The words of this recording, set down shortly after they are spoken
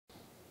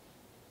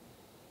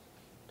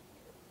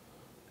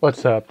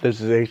What's up?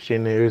 This is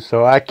HDNEWS.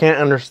 So I can't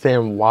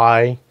understand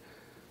why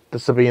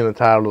this will be in the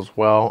title as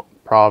well.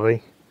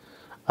 Probably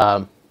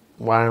why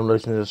I'm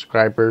losing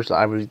subscribers.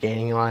 I was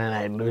gaining one and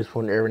I lose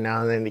one every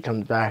now and then. It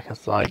comes back.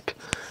 It's like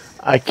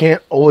I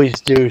can't always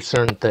do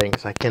certain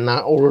things. I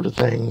cannot order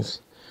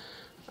things.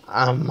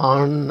 I'm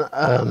on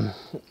I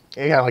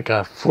got like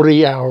a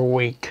 40-hour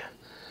week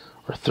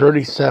or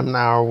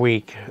 37-hour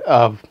week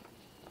of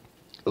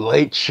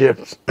late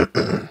shifts.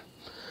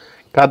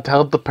 Got to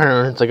help the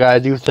parents. I gotta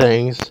do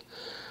things.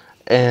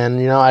 And,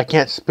 I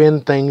can't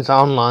spend things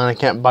online. I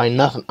can't buy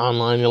nothing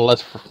online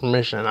unless for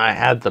permission. I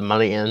have the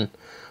money, and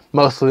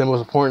mostly the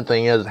most important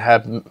thing is I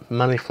have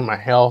money for my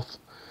health,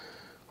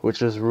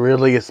 which is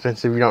really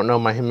expensive. You don't know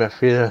my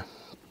hemophilia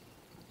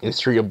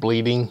history of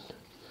bleeding.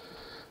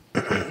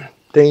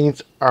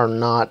 Things are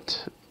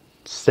not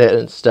set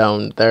in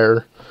stone.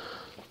 They're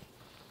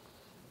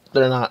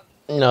not,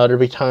 there'll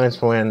be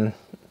times when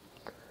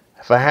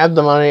if I have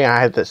the money, I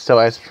have to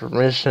still ask for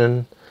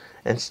permission,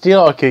 and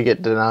still I could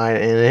get denied.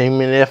 And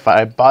even if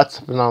I bought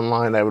something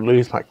online, I would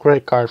lose my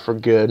credit card for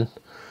good.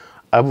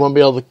 I won't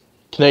be able to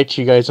connect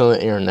you guys on the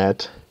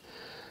internet.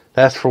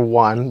 That's for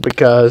one,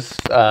 because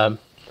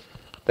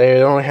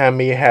they only have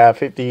me have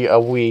 50 a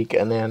week,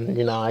 and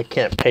then, I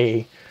can't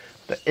pay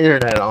the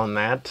internet on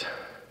that.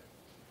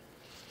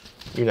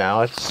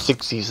 It's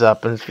 60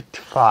 up and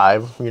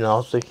 55,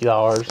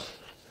 $60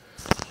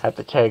 have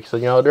to take. So,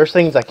 there's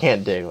things I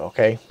can't do,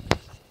 okay?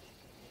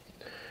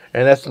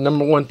 And that's the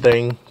number one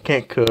thing.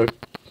 Can't cook.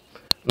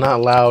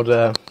 Not allowed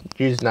to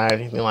use knife,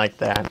 anything like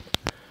that.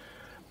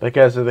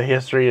 Because of the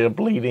history of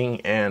bleeding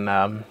and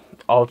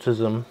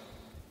autism.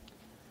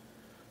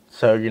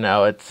 So,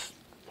 it's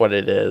what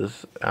it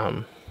is.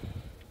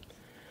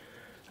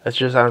 It's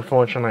just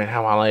unfortunately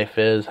how my life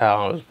is,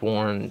 how I was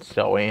born and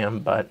still am,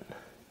 but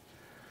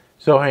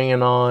still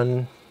hanging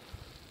on.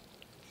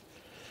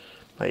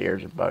 My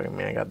ears are bugging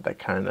me. I got that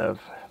kind of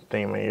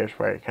thing in my ears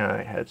where it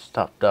kind of had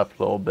stuffed up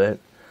a little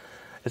bit.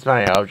 It's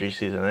my allergy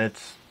season.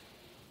 It's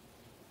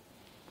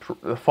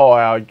the fall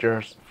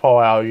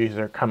allergies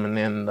are coming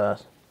in the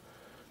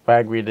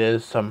way it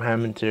is, so I'm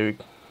having to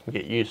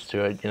get used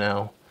to it,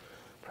 trying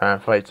to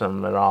fight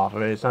some of it off. I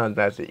mean, it's not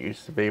as it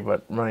used to be,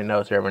 but running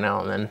nose every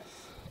now and then.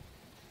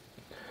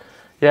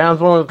 Yeah, I was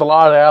born with a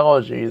lot of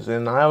allergies,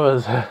 and I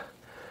was,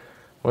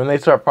 when they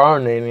start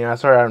pollinating, I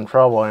started having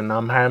trouble, and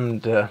I'm having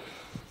to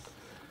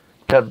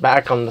cut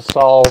back on the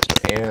salt,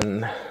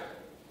 and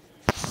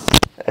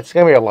it's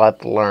going to be a lot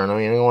to learn. I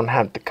mean, I'm going to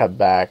have to cut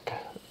back,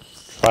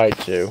 try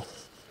to.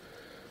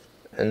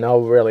 And no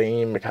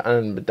really eat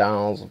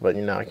McDonald's, but,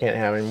 I can't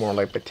have any more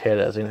like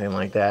potatoes, anything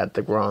like that.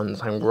 The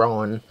ones I'm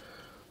growing,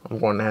 I'm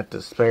going to have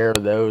to spare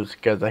those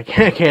because I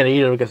can't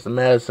eat it because the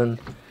medicine,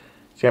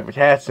 it's got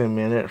potassium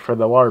in it for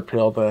the water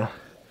pill to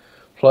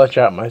flush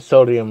out my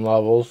sodium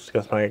levels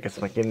because I guess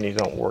my kidneys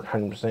don't work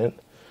 100%.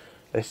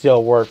 They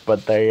still work,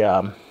 but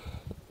I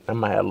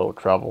might have a little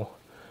trouble.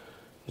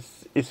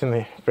 It's in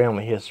the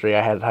family history.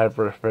 I had high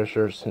blood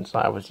pressure since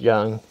I was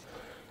young.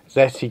 It's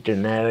actually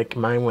genetic.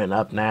 Mine went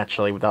up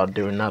naturally without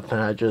doing nothing.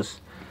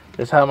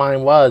 That's how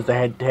mine was. They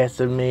had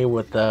tested me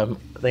with the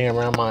thing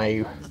around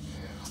my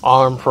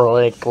arm for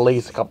like at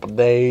least a couple of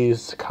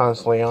days,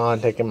 constantly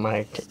on, taking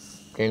my,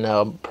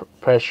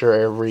 pressure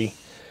every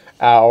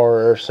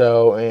hour or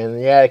so.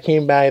 And yeah, it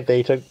came back.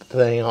 They took the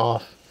thing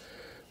off.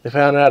 They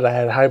found out I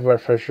had high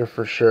blood pressure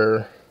for sure.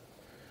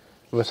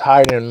 It was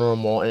higher than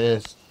normal,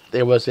 and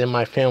it was in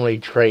my family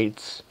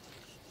traits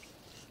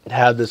to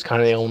have this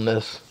kind of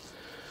illness,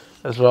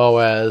 as well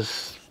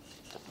as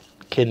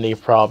kidney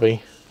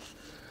probably.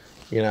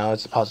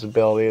 It's a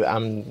possibility.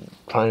 I'm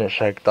trying to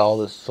shake all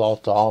this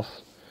salt off.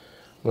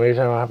 Every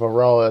time I have a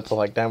roll, it's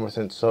like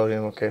 9%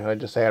 sodium. Okay, I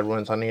just had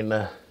one, so I need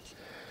to.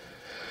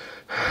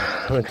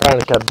 I'm trying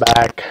to cut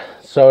back.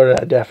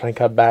 Soda, I definitely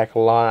cut back a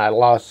lot. I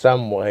lost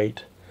some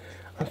weight.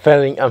 I'm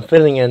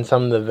fitting in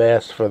some of the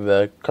vests for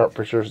the cut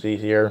pressures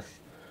easier.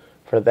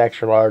 For the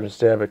extra large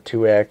instead of a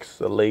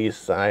 2X at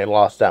least. I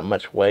lost that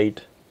much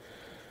weight.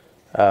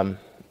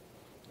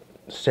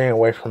 Staying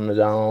away from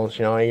McDonald's,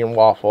 eating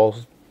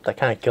waffles. That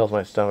kind of kills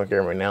my stomach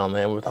every now and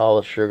then with all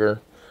the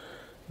sugar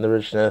and the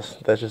richness.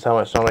 That's just how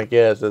my stomach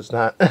is. It's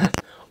not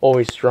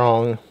always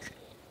strong.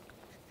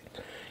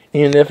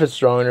 Even if it's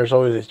strong, there's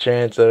always a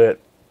chance of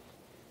it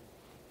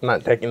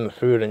not taking the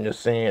food and just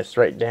sitting it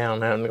straight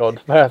down, having to go to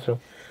the bathroom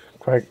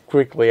quite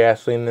quickly,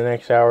 actually, in the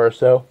next hour or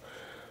so.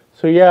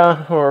 So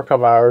yeah, or a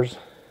couple hours.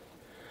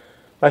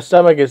 My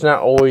stomach is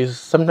not always,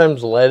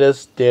 sometimes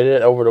lettuce did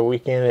it over the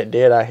weekend. It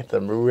did. I had to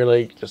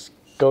really just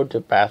go to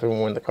the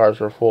bathroom when the cars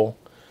were full.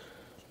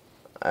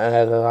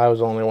 As I was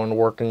the only one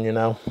working,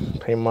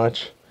 pretty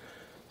much.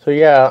 So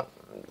yeah,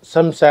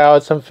 some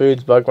salads, some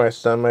foods bug my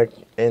stomach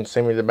and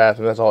send me to the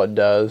bathroom. That's all it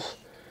does.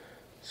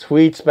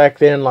 Sweets back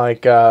then,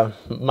 like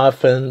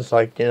muffins,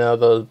 like,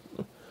 those,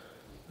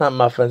 not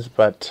muffins,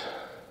 but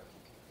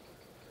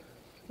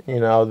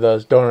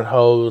those donut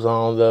holes,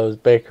 all those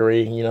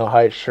bakery,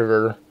 high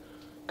sugar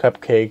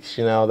cupcakes,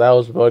 that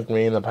was bugged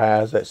me in the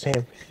past. That sent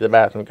me to the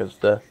bathroom because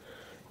the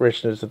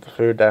richness of the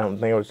food. I don't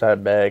think it was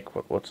that bad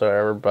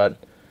whatsoever, but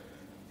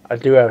I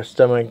do have a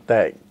stomach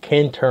that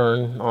can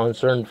turn on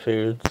certain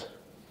foods.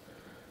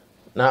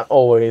 Not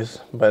always,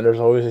 but there's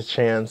always a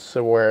chance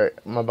where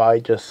my body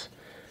just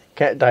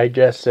can't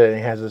digest it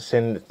and has to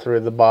send it through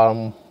the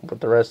bottom with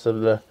the rest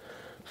of the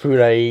food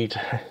I eat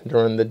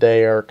during the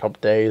day or a couple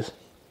days.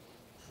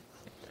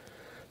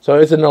 So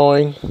it's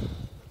annoying.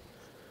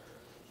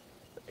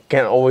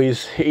 Can't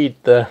always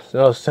eat the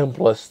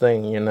simplest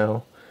thing,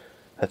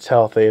 that's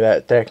healthy.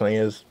 That technically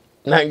is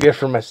not good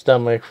for my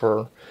stomach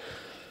for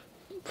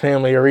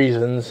family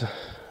reasons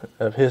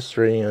of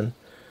history, and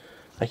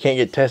I can't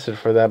get tested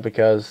for that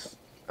because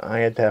I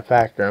had to have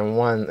factor in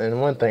one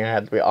thing. I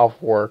had to be off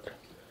work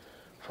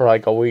for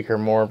like a week or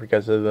more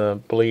because of the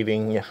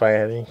bleeding. If I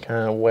had any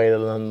kind of way to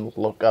then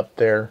look up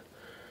there,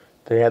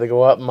 they had to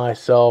go up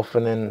myself,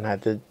 and then I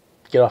had to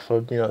get off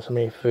of so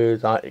many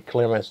foods, not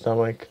clear my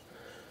stomach.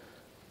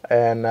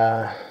 And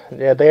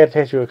yeah, they had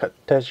to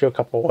test you a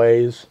couple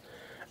ways,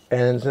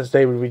 and since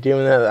they would be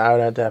doing that, I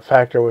would have to have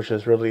factor, which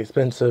is really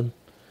expensive.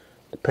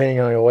 Depending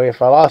on your weight,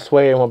 if I lost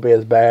weight, it won't be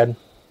as bad.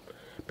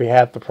 Be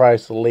half the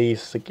price at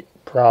least,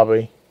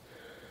 probably,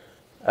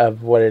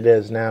 of what it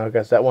is now.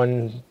 Because that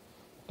one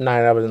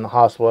night I was in the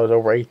hospital, it was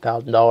over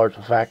 $8,000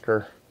 a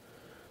factor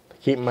to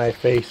keep my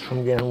face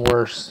from getting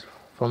worse,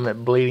 from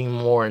it bleeding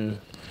more and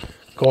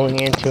going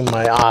into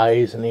my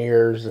eyes and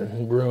ears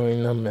and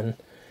ruining them, and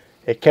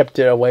it kept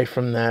it away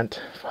from that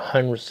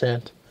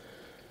 100%.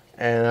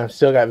 And I've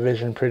still got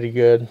vision pretty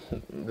good,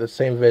 the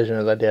same vision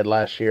as I did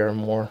last year or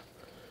more.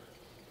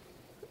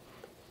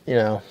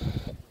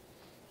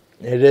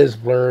 It is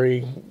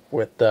blurry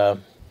with I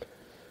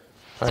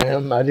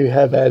do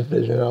have bad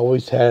vision. I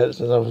always had it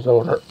since I was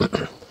older,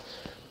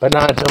 but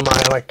not until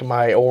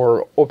my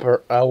older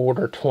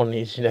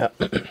 20s.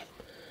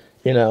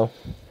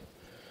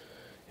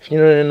 If you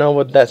don't know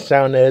what that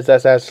sound is,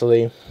 that's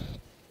actually,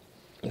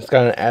 it's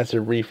got an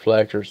acid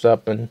reflux or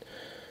something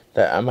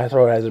that my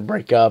throat has to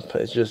break up.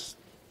 It's just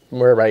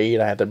wherever I eat,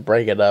 I have to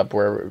break it up.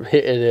 Wherever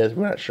it is,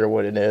 we're not sure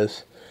what it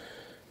is.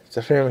 It's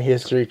a family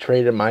history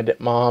trait of my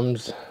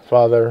mom's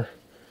father,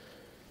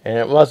 and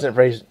it wasn't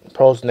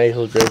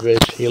postnasal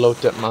dribblage. He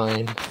looked at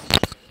mine,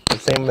 the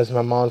same as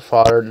my mom's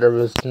father. There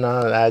was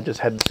none of that. I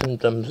just had the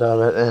symptoms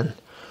of it, and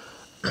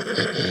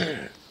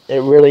it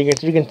really,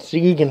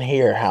 you can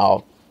hear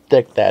how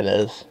thick that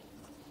is.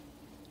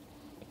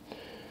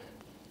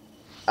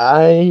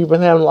 I've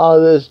been having a lot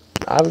of this.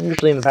 I would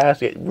usually in the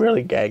past get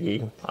really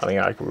gaggy. I mean,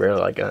 I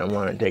really I don't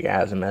want to take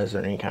acid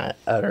medicine or any kind of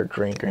other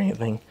drink or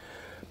anything,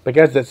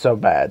 because it's so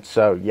bad.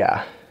 So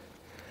yeah,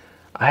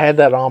 I had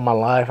that all my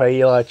life. I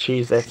eat a lot of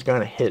cheese. That's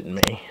gonna hit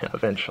me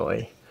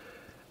eventually.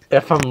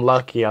 If I'm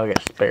lucky, I'll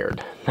get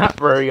spared. Not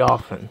very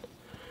often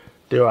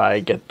do I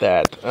get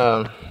that.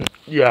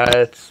 Yeah,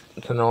 it's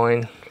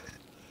annoying.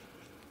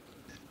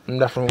 I'm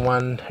definitely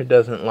one who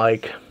doesn't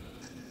like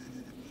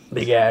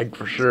the gag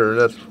for sure.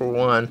 That's for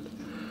one.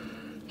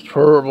 It's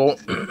horrible.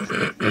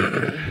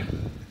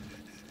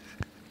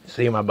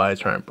 See, my body's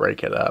trying to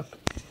break it up.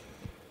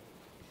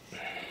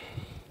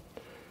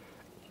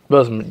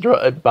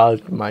 It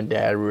bothers my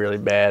dad really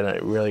bad, and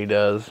it really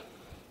does.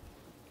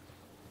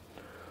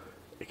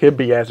 It could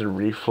be acid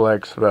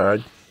reflux, but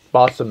I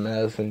bought some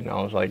medicine.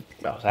 I was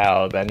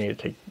out of it. I need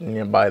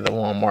to buy the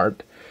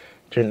Walmart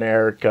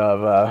generic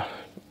of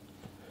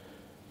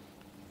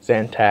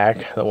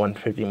Zantac, the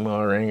 150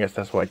 ml. I guess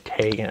that's what I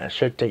take, and I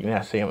should take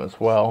Nessium as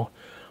well.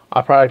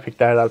 I'll probably pick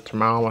that up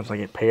tomorrow once I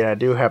get paid. I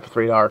do have a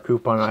 $3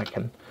 coupon I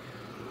can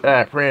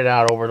print it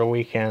out over the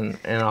weekend,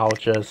 and I'll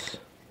just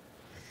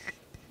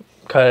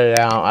cut it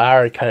out. I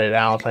already cut it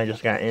out, so I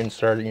just got to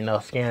insert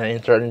it, scan it,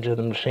 insert it into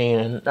the machine,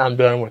 and I'm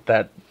done with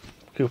that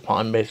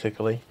coupon,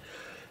 basically.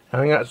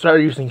 I'm going to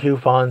start using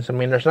coupons. I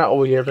mean, there's not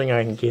always everything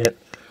I can get.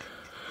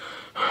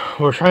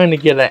 We're trying to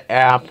get an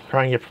app,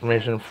 trying to get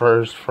permission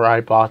first for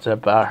iBots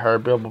about her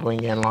Billable being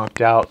getting locked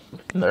out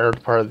in the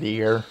early part of the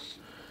year,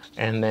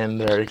 and then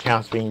their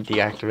accounts being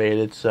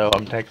deactivated. So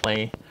I'm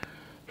technically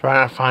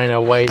trying to find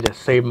a way to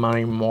save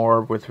money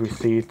more with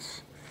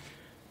receipts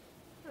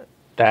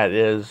that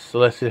is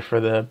listed for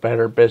the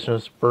Better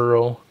Business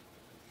Bureau,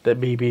 the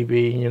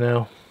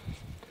BBB,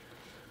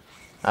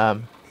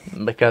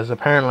 because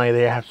apparently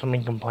they have so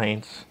many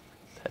complaints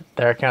that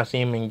their accounts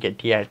even get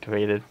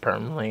deactivated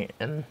permanently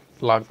and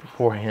logged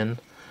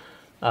beforehand.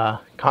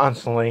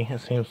 Constantly,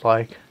 it seems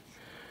like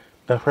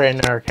they'll create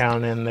another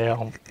account and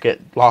they'll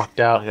get locked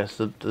out because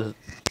the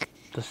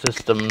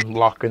system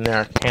locking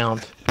their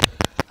account,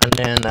 and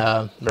then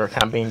their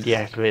account being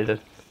deactivated.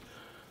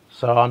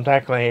 So I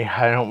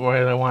don't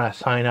really want to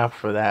sign up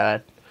for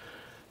that.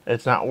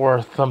 It's not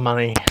worth the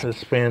money to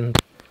spend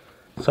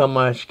so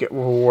much, get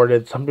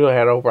rewarded. Some people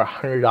had over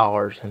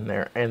 $100 in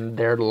there, and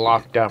they're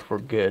locked out for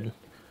good.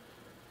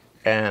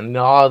 And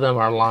a lot of them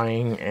are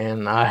lying,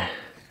 and I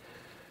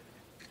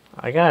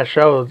gotta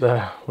show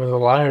where the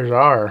liars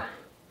are,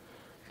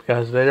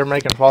 because they're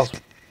making false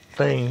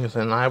things,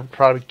 and I would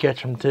probably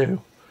catch them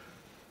too.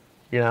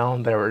 They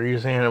were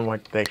using them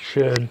like they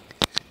should,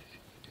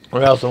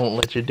 or else they won't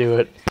let you do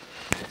it.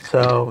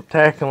 So,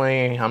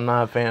 technically, I'm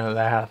not a fan of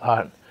that. I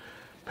thought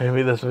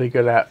maybe this would be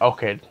good at...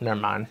 Okay, never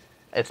mind.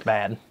 It's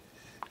bad.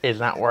 It's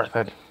not worth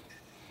it.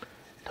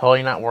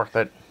 Totally not worth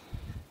it.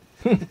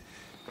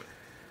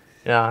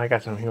 Yeah, I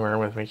got some humor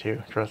with me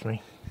too, trust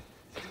me.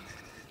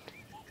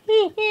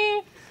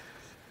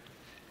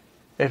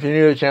 If you're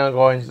new to the channel,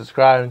 go ahead and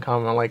subscribe and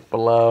comment like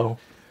below.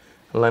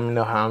 And let me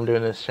know how I'm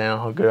doing this channel,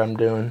 how good I'm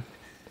doing.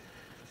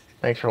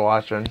 Thanks for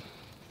watching.